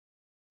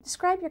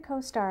Describe your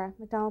co-star,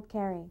 MacDonald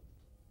Carey.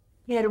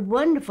 He had a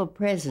wonderful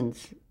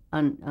presence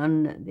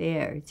on the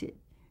air. It's a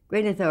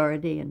great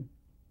authority and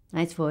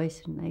nice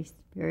voice and nice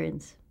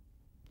appearance.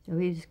 So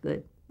he was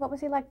good. What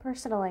was he like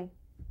personally?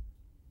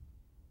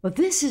 Well,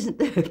 this isn't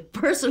the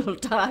personal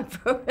time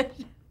for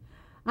it.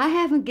 I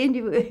haven't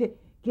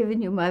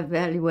given you my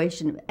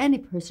evaluation of any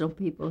personal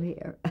people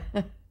here.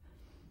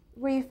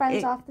 Were you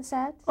friends off the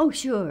set? Oh,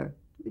 sure.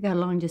 We got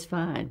along just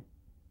fine.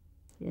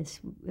 Yes,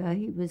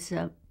 he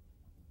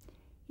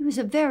was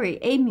a very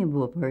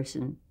amiable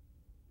person,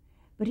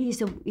 but he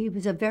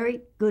was a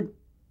very good,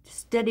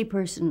 steady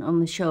person on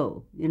the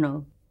show, you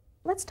know.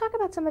 Let's talk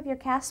about some of your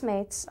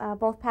castmates,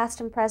 both past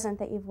and present,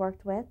 that you've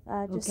worked with.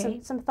 Just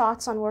Okay. some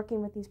thoughts on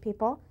working with these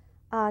people.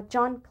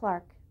 John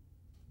Clark.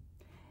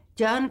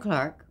 John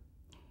Clark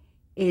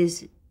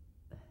is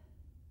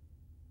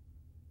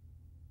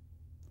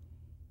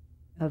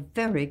a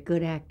very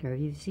good actor. Have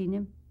you seen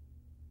him?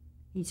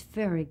 He's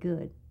very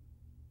good.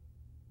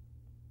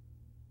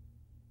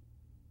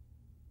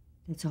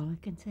 That's all I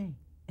can say.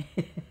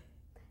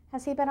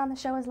 Has he been on the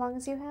show as long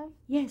as you have?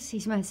 Yes,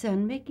 he's my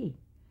son, Mickey.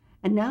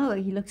 And now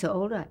he looks so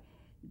old, I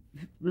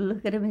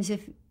look at him as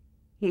if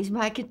he's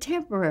my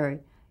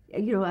contemporary.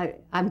 You know,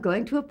 I'm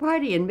going to a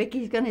party and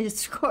Mickey's going to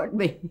escort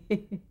me.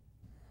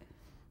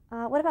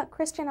 What about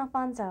Christian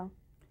Alfonso?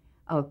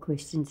 Oh,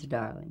 Christian's a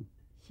darling.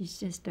 She's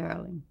just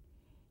darling.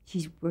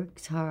 She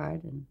works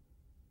hard and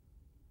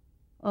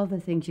all the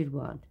things you'd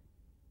want.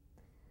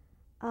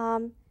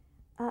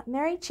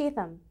 Mary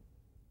Cheatham.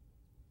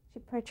 She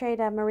portrayed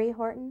Marie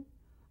Horton.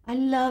 I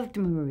loved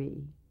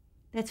Marie.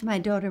 That's my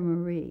daughter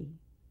Marie.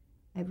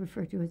 I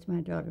refer to her as my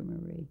daughter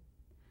Marie.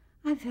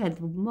 I've had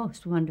the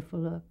most wonderful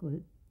luck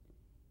with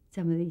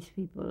some of these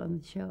people on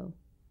the show.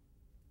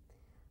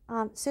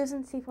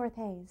 Susan Seaforth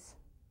Hayes.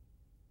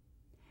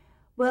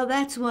 Well,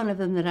 that's one of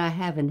them that I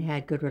haven't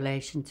had good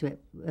relations with,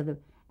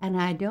 and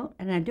I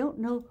don't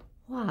know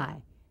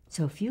why.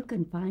 So if you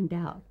can find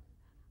out,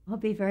 I'll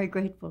be very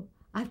grateful.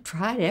 I've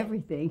tried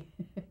everything.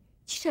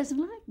 She doesn't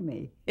like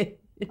me.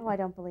 Oh, I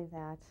don't believe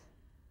that.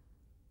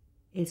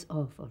 It's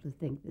awful to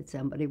think that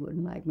somebody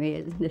wouldn't like me,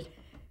 isn't it?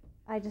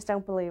 I just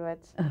don't believe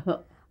it.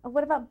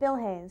 What about Bill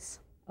Hayes?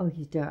 Oh,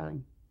 he's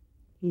darling.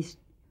 He's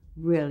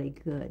really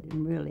good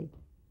and really,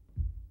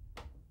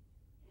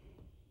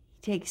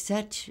 he takes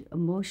such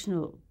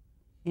emotional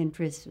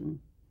interest and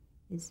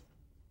he's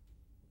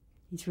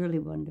really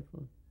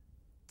wonderful.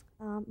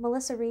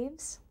 Melissa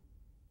Reeves?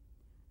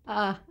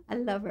 I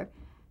love her.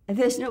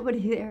 There's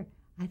nobody there,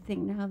 I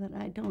think, now that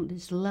I don't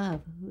just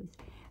love.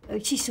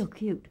 She's so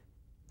cute.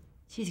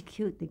 She's a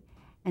cute thing.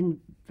 And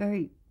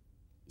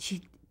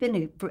she's been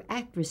an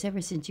actress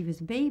ever since she was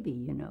a baby,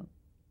 you know.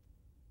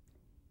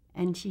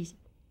 And she's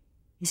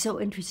so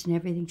interested in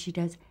everything she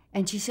does.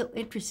 And she's so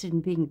interested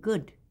in being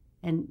good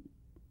and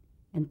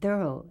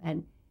thorough.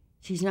 And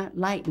she's not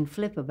light and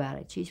flip about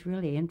it. She's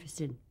really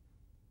interested.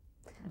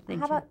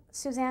 How about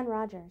Suzanne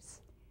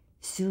Rogers?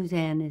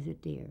 Suzanne is a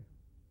dear.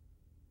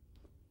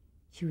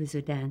 She was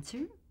a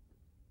dancer.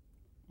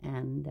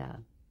 And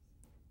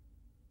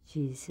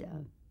she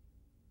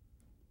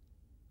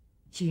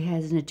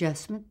has an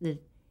adjustment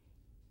that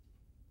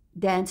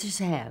dancers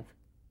have.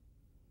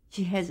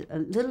 She has a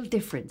little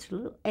difference, a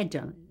little edge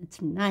on it. It's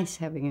nice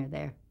having her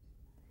there.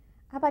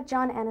 How about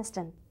John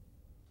Aniston?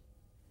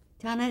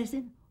 John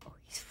Aniston? Oh,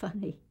 he's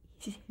funny.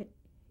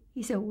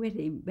 He's a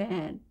witty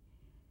man.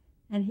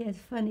 And he has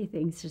funny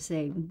things to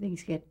say when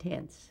things get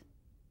tense.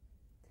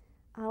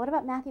 What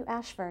about Matthew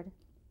Ashford?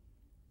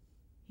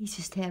 He's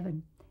just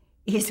heaven.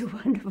 He's a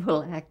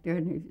wonderful actor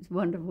and he's a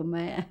wonderful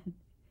man.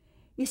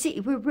 You see,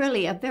 we're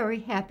really a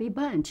very happy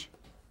bunch.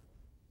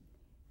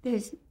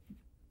 There's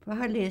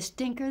hardly a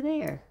stinker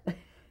there.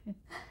 Do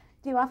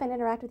you often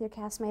interact with your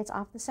castmates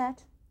off the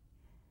set?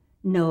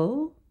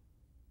 No,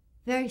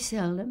 very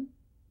seldom.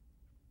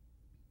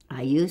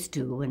 I used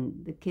to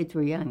when the kids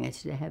were young. I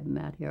used to have them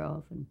out here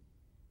often.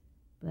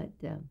 But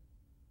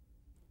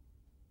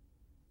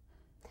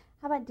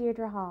how about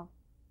Deirdre Hall?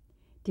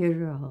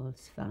 Deirdre Hall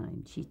is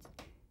fine. She's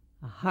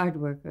a hard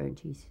worker and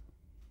she's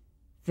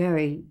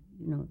very,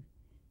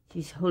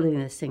 she's holding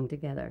this thing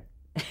together.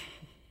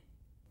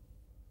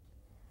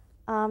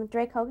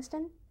 Drake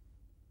Hogestyn?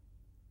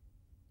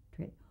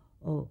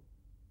 Oh,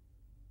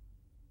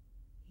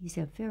 he's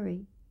a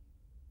very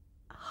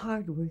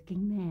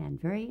hard-working man,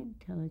 very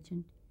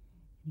intelligent.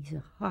 He's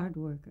a hard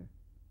worker.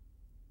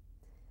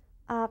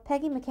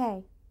 Peggy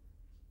McKay.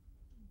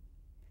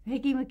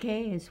 Peggy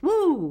McKay is,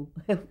 woo!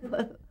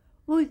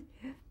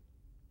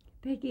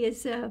 Peggy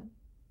is,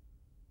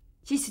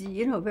 she's,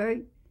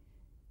 very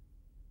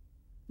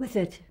with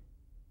it.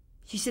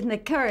 She's in the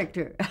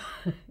character.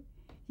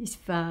 She's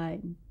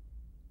fine.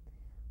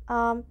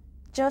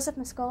 Joseph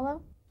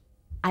Mascolo?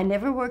 I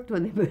never worked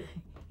with him.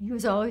 He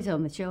was always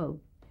on the show.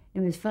 It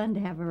was fun to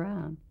have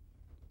around.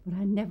 But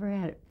I never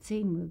had a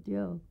scene with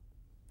Joe.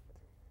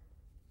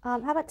 How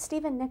about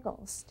Stephen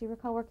Nichols? Do you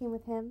recall working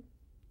with him?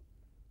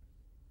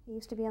 He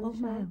used to be on the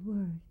show. Oh, my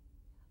word.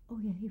 Oh,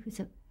 yeah, he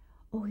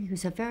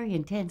was a very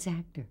intense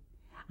actor.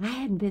 I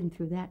hadn't been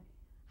through that.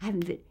 I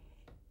haven't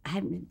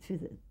been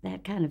through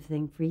that kind of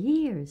thing for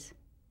years.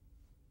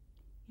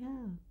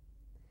 Yeah.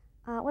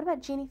 What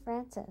about Jeannie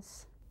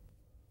Francis?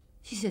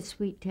 She's a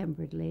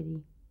sweet-tempered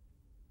lady.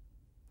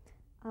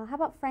 How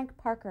about Frank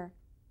Parker?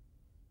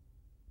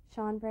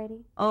 Sean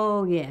Brady?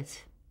 Oh,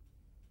 yes.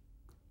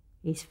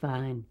 He's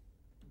fine.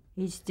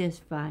 He's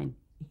just fine.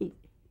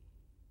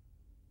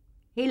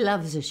 He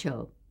loves the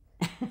show.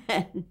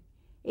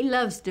 He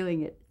loves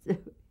doing it. So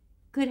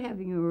good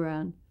having him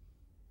around.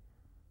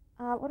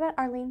 What about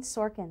Arlene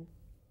Sorkin?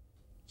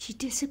 She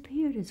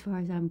disappeared as far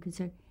as I'm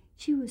concerned.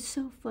 She was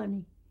so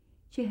funny.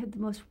 She had the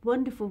most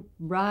wonderful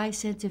wry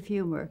sense of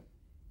humor.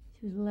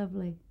 She was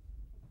lovely.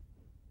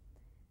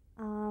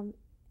 And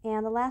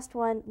the last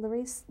one,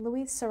 Louise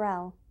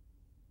Sorel.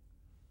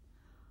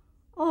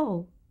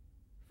 Oh,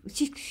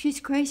 she's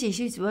crazy.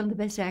 She's one of the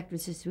best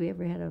actresses we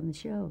ever had on the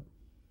show.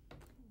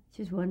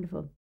 She's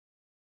wonderful.